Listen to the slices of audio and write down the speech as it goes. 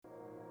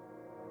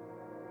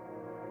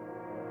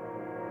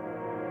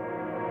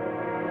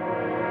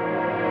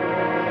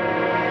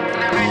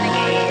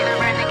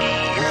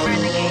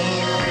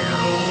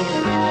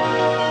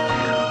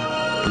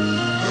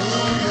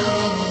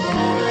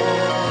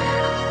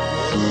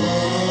One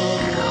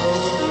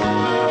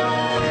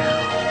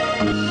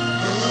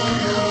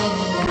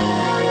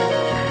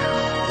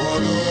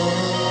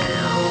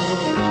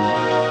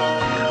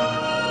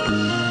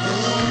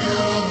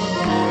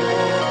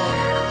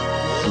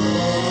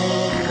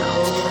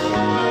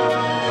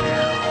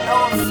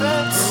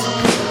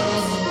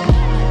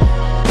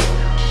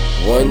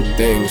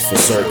thing's for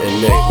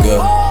certain, nigga.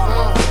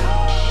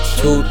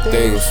 Two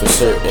things for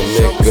certain,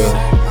 nigga.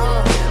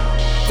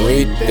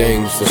 Three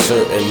things for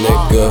certain,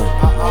 nigga.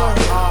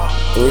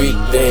 Three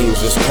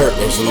things is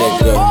curtains,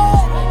 nigga.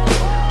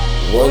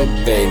 One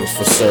thing's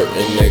for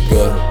certain,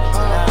 nigga.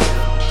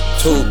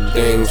 Two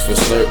things for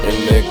certain,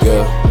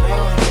 nigga.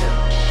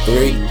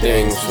 Three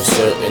things for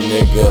certain,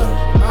 nigga.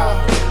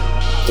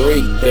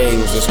 Three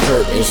things is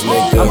curtains,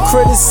 nigga. I'm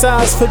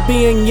criticized for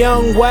being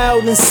young,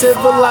 wild, and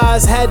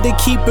civilized. Had to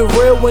keep it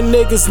real when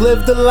niggas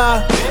lived a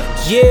lie.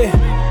 Yeah,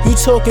 you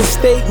talking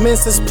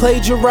statements that's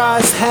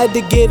plagiarized. Had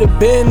to get a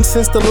bend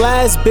since the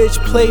last bitch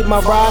played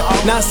my ride.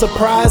 Not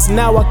surprised,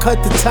 now I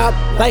cut the top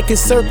like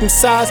it's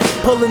circumcised.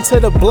 Pulling to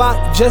the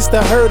block just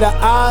to hurt her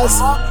eyes.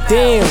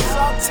 Damn,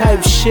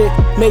 type shit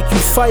make you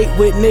fight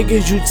with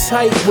niggas you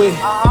tight with.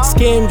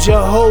 Scammed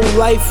your whole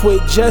life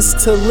with just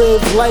to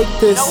live like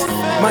this.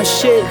 My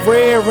shit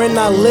rare and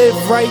I live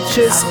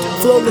righteous.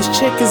 Flawless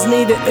chickens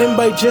need an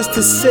invite just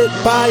to sit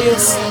by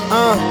us.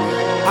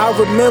 I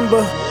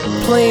remember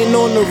playing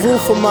on the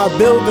roof of my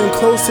building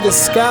close to the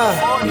sky,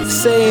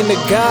 saying to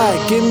God,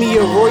 give me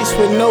a Royce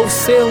with no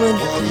ceiling.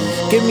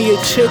 Give me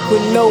a chick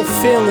with no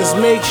feelings.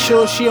 Make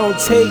sure she don't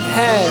take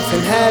half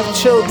and have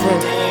children.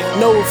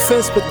 No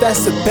offense, but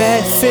that's a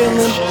bad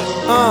feeling.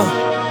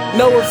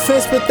 No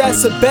offense, but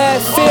that's a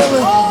bad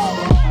feeling.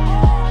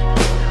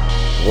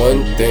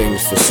 One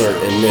thing's for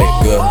certain,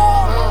 nigga.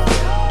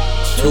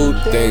 Two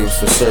things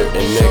for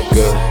certain,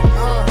 nigga.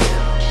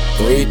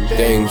 Three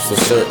things for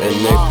certain,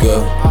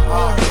 nigga.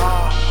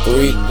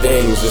 Three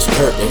things is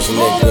curtains,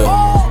 nigga.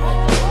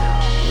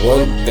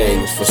 One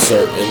thing's for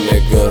certain,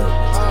 nigga.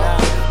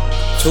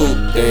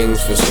 Two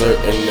things for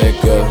certain,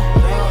 nigga.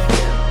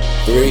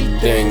 Three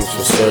things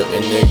for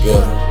certain,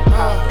 nigga.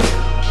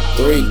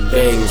 Three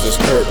things is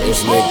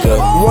curtains, nigga.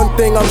 One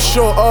thing I'm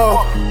sure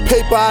of,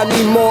 paper I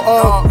need more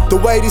of. The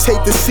ladies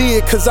hate to see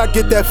it, cause I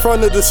get that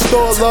front of the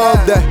store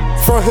love. That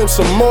front him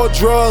some more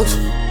drugs,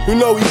 you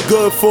know he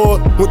good for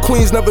it. When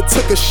Queens never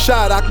took a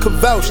shot, I could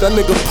vouch, that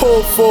nigga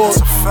pulled for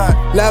it.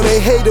 Now they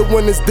hate it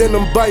when it's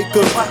denim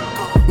biker.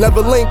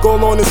 Never link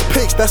all on his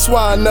pics, that's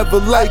why I never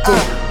like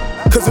him.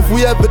 Cause if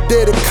we ever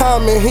did a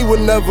comment, he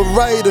would never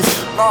write us.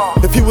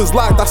 If he was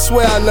locked, I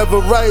swear I never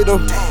write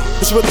him.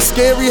 It's really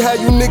scary how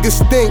you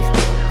niggas think.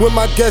 When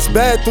my guest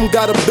bathroom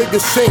got a bigger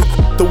sink.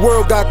 The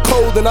world got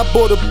cold and I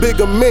bought a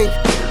bigger mink.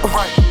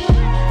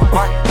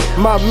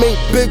 My mink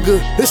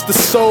bigger, it's the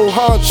soul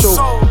honcho.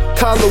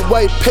 Collar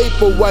white,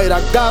 paper white,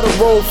 I got a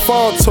roll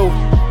Fonto.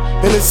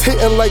 And it's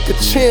hitting like a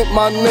champ,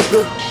 my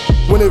nigga.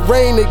 When it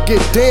rain, it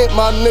get damp,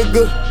 my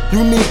nigga.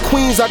 You need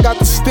Queens, I got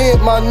the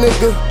stamp, my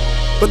nigga.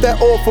 But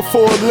that offer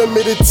for a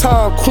limited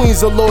time.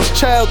 Queen's a lost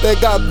child that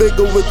got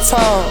bigger with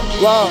time.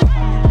 Wow.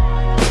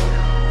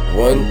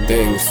 One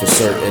thing's for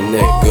certain,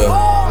 nigga.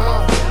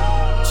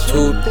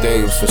 Two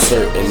things for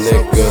certain,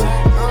 nigga.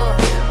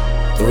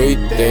 Three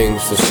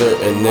things for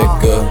certain,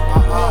 nigga.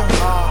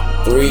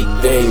 Three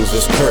things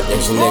is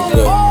curtains,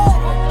 nigga.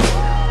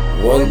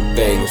 One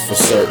thing's for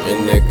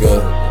certain,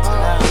 nigga.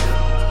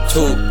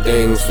 Two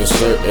things for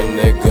certain,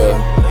 nigga.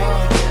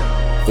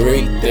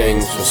 Three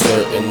things for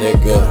certain,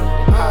 nigga.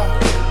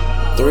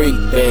 Three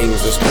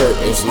things is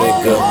curtains,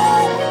 nigga.